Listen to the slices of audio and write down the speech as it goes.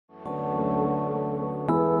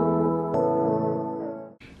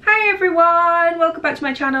everyone, welcome back to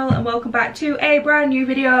my channel and welcome back to a brand new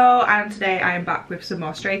video. And today I am back with some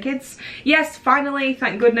more Stray Kids. Yes, finally,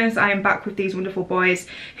 thank goodness, I am back with these wonderful boys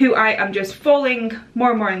who I am just falling more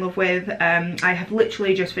and more in love with. I have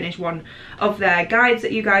literally just finished one of their guides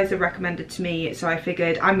that you guys have recommended to me, so I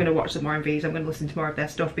figured I'm going to watch some more MVs. I'm going to listen to more of their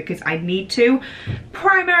stuff because I need to,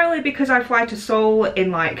 primarily because I fly to Seoul in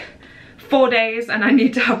like 4 days and I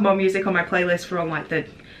need to have more music on my playlist for like the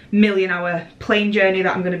million-hour plane journey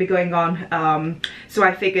that I'm going to be going on. So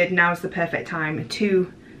I figured now's the perfect time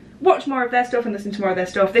to watch more of their stuff and listen to more of their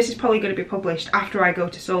stuff. This is probably going to be published after I go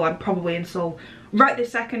to Seoul. I'm probably in Seoul right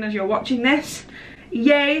this second as you're watching this.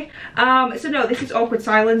 Yay. So no, this is Awkward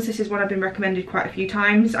Silence. This is one I've been recommended quite a few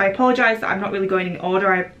times. I apologise that I'm not really going in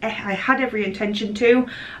order. I had every intention to,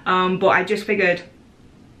 but I just figured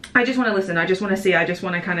I just want to listen, I just want to see, I just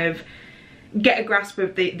want to kind of get a grasp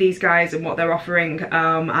of these guys and what they're offering,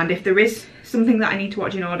 and if there is something that I need to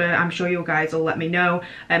watch in order, I'm sure you guys will let me know.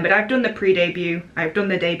 But I've done the pre-debut, I've done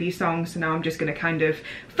the debut song, so now I'm just going to kind of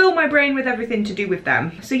fill my brain with everything to do with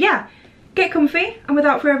them. So yeah, get comfy, and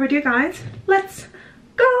without further ado guys, let's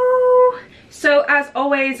go! So as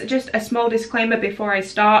always, just a small disclaimer before I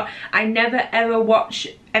start, I never ever watch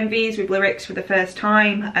MVs with lyrics for the first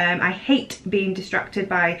time. I hate being distracted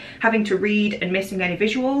by having to read and missing any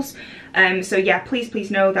visuals. So yeah,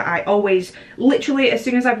 please know that I always, literally as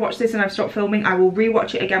soon as I've watched this and I've stopped filming, I will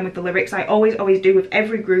rewatch it again with the lyrics. I always do with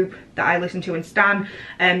every group that I listen to and stan.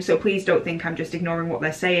 So please don't think I'm just ignoring what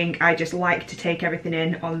they're saying. I just like to take everything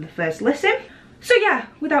in on the first listen. So yeah,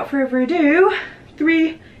 without further ado,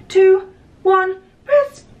 3, 2, 1,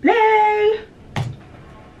 press play.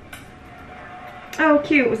 Oh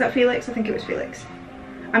cute, was that Felix? I think it was Felix.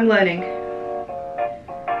 I'm learning.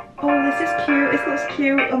 Oh, this is cute, this looks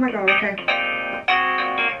cute. Oh my god, okay.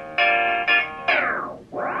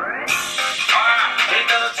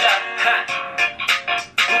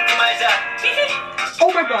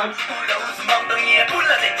 Oh my god.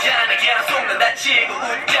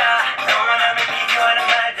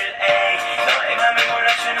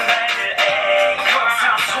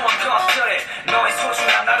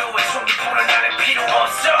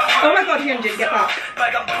 Oh my god, Hyunjin, get that.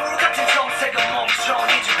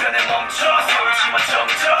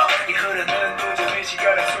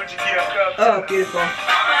 Oh, beautiful.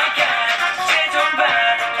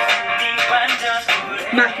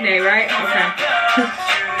 Matinee, right? Okay.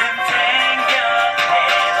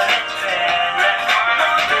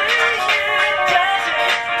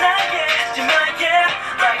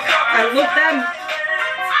 I love them.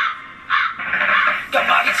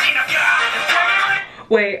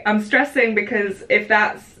 Wait, I'm stressing because if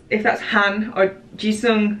that's Han or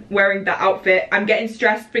Jisung wearing that outfit, I'm getting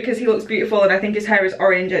stressed because he looks beautiful and I think his hair is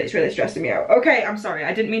orange and it's really stressing me out. Okay, I'm sorry,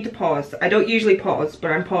 I didn't mean to pause. I don't usually pause,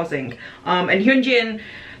 but I'm pausing. And Hyunjin,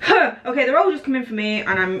 okay, they're all just coming for me,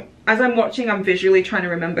 and as I'm watching, I'm visually trying to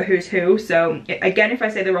remember who's who. So again, if I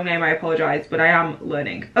say the wrong name, I apologize, but I am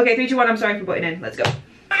learning. Okay, 3, 2, 1, I'm sorry for butting in. Let's go.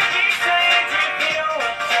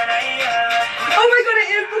 Oh my god, it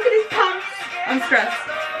is! Look at his pants! I'm stressed.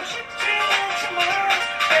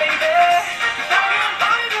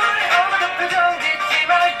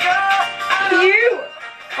 Cute!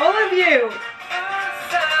 All of you!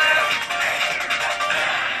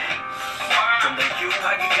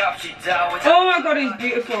 Oh my god, he's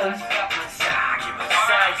beautiful. He's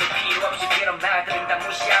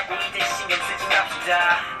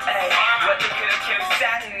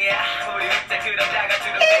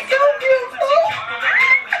so beautiful!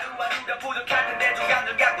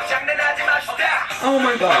 Oh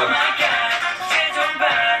my god.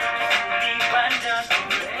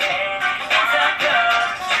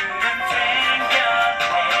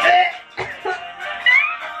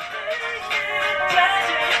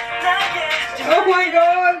 Oh my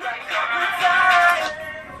god!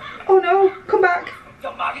 Oh no, come back.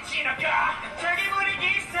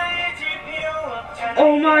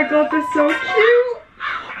 Oh my god, they're so cute.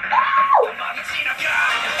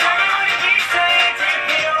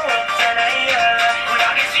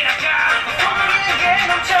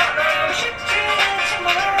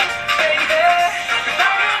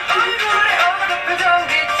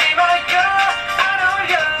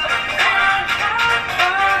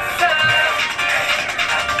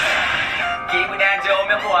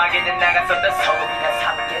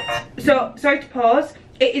 So, sorry to pause.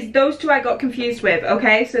 It is those two I got confused with,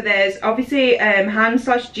 okay? So there's obviously Han /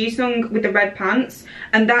 Jisung with the red pants,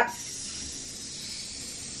 and that's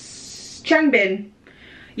Changbin.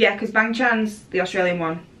 Yeah, because Bang Chan's the Australian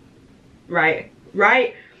one. Right.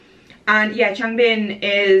 And yeah, Changbin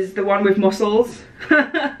is the one with muscles.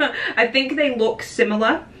 I think they look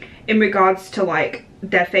similar in regards to like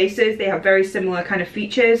their faces. They have very similar kind of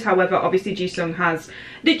features. However, obviously Jisung has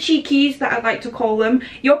the cheekies that I like to call them.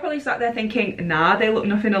 You're probably sat there thinking, nah, they look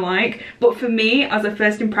nothing alike. But for me, as a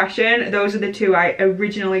first impression, those are the two I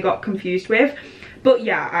originally got confused with. But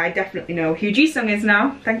yeah, I definitely know who Jisung is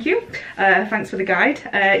now. Thank you. Thanks for the guide.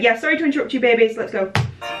 Yeah, sorry to interrupt you, babies. Let's go.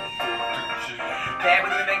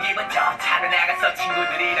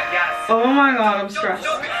 Oh my god, I'm stressed.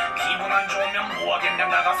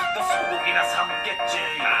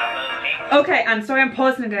 Okay, and sorry I'm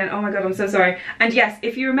pausing again. Oh my god, I'm so sorry. And yes,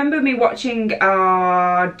 if you remember me watching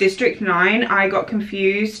District 9, I got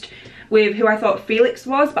confused with who I thought Felix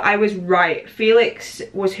was, but I was right. Felix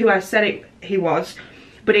was who I said he was.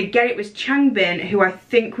 But again, it was Changbin, who I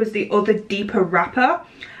think was the other deeper rapper.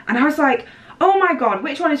 And I was like, oh my god,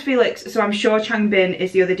 which one is Felix? So I'm sure Changbin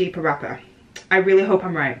is the other deeper rapper. I really hope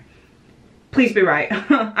I'm right. Please be right.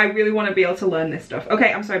 I really want to be able to learn this stuff.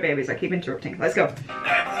 Okay, I'm sorry babies, I keep interrupting. Let's go.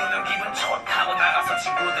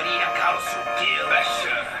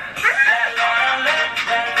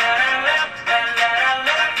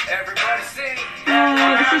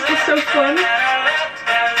 Oh, this is just so fun.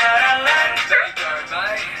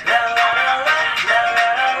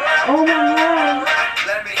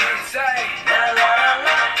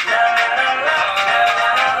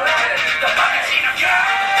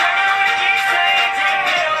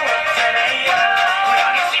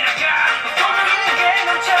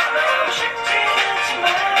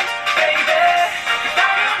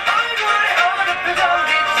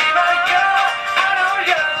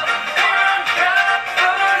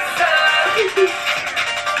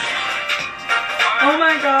 Oh my god. Oh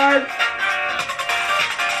my god.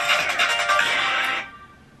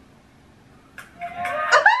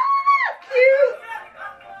 Cute.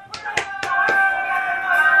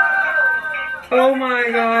 Oh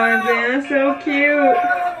my god, they're so cute.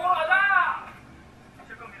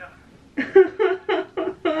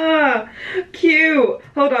 Cute.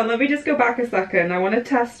 Hold on, let me just go back a second. I want to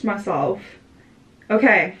test myself.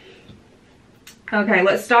 Okay. Okay,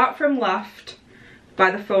 let's start from left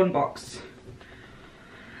by the phone box.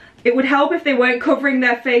 It would help if they weren't covering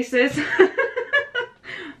their faces.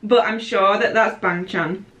 But I'm sure that that's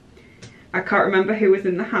Bang-chan. I can't remember who was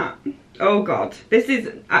in the hat. Oh god. This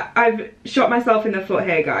is... I've shot myself in the foot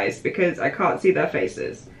here, guys, because I can't see their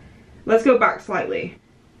faces. Let's go back slightly.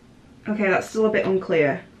 Okay, that's still a bit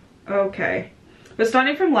unclear. Okay. But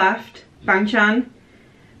starting from left, Bang-chan,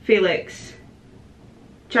 Felix,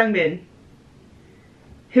 Changbin.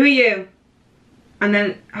 Who are you? And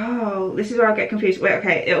then, oh, this is where I'll get confused. Wait,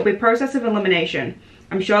 okay, it'll be process of elimination.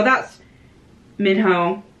 I'm sure that's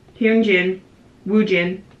Minho, Hyunjin,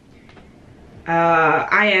 Woojin,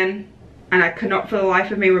 Ian, and I cannot for the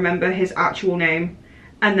life of me remember his actual name.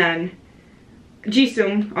 And then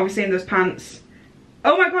Jisung, obviously in those pants.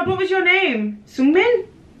 Oh my god, what was your name? Sungmin?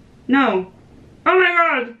 No. Oh my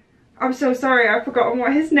god. I'm so sorry, I've forgotten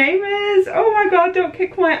what his name is. Oh my god, don't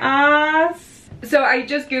kick my ass. So I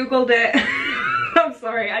just googled it. I'm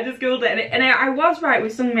sorry, I just googled it and I was right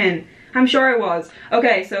with Sungmin. I'm sure I was.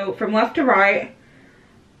 Okay, so from left to right,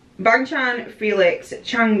 Bang-chan, Felix,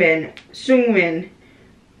 Changbin, Sungmin,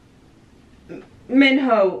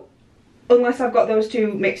 Minho, unless I've got those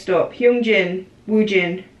two mixed up, Hyunjin,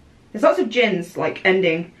 Woojin. There's lots of Jins, like,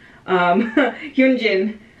 ending.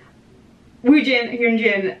 Hyunjin, Woojin,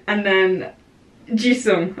 Hyunjin, and then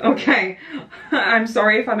Jisung. Okay, I'm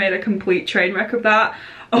sorry if I made a complete train wreck of that.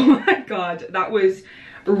 Oh my god, that was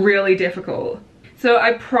really difficult. So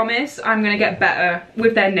I promise I'm gonna get better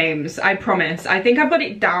with their names, I promise. I think I've got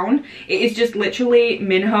it down. It is just literally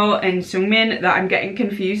Minho and Sungmin that I'm getting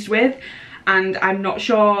confused with, and I'm not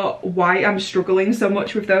sure why I'm struggling so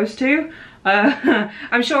much with those two.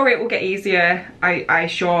 I'm sure it will get easier. I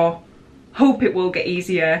sure hope it will get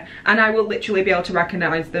easier, and I will literally be able to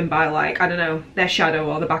recognize them by, like, I don't know, their shadow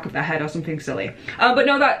or the back of their head or something silly. But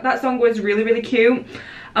no, that song was really, really cute.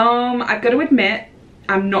 I've got to admit,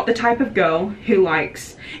 I'm not the type of girl who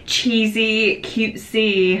likes cheesy,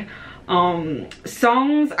 cutesy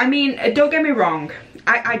songs. I mean, don't get me wrong,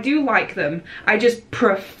 I do like them. I just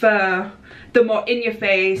prefer the more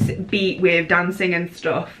in-your-face beat with dancing and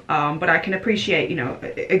stuff, but I can appreciate, you know,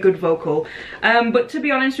 a good vocal. But to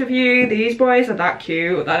be honest with you, these boys are that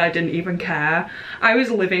cute that I didn't even care. I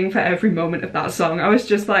was living for every moment of that song. I was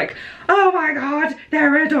just like, oh my god,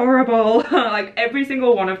 they're adorable. Like, every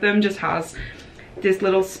single one of them just has this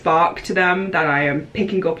little spark to them that I am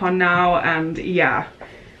picking up on now, and yeah,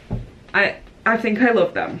 I think I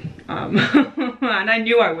love them. And I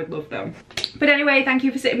knew I would love them. But anyway, thank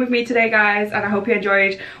you for sitting with me today, guys, and I hope you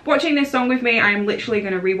enjoyed watching this song with me. I am literally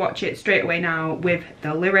going to rewatch it straight away now with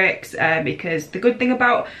the lyrics, because the good thing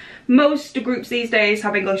about most groups these days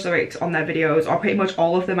have English lyrics on their videos, or pretty much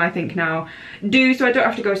all of them I think now do, so I don't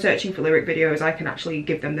have to go searching for lyric videos. I can actually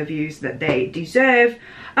give them the views that they deserve.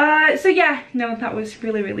 So yeah, no, that was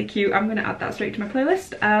really, really cute. I'm gonna add that straight to my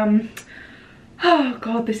playlist. Oh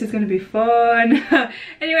god, this is gonna be fun.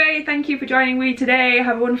 Anyway, thank you for joining me today.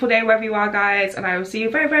 Have a wonderful day wherever you are, guys, and I will see you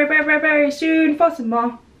very, very, very, very, very soon for some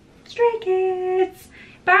more Stray Kids.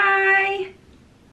 Bye.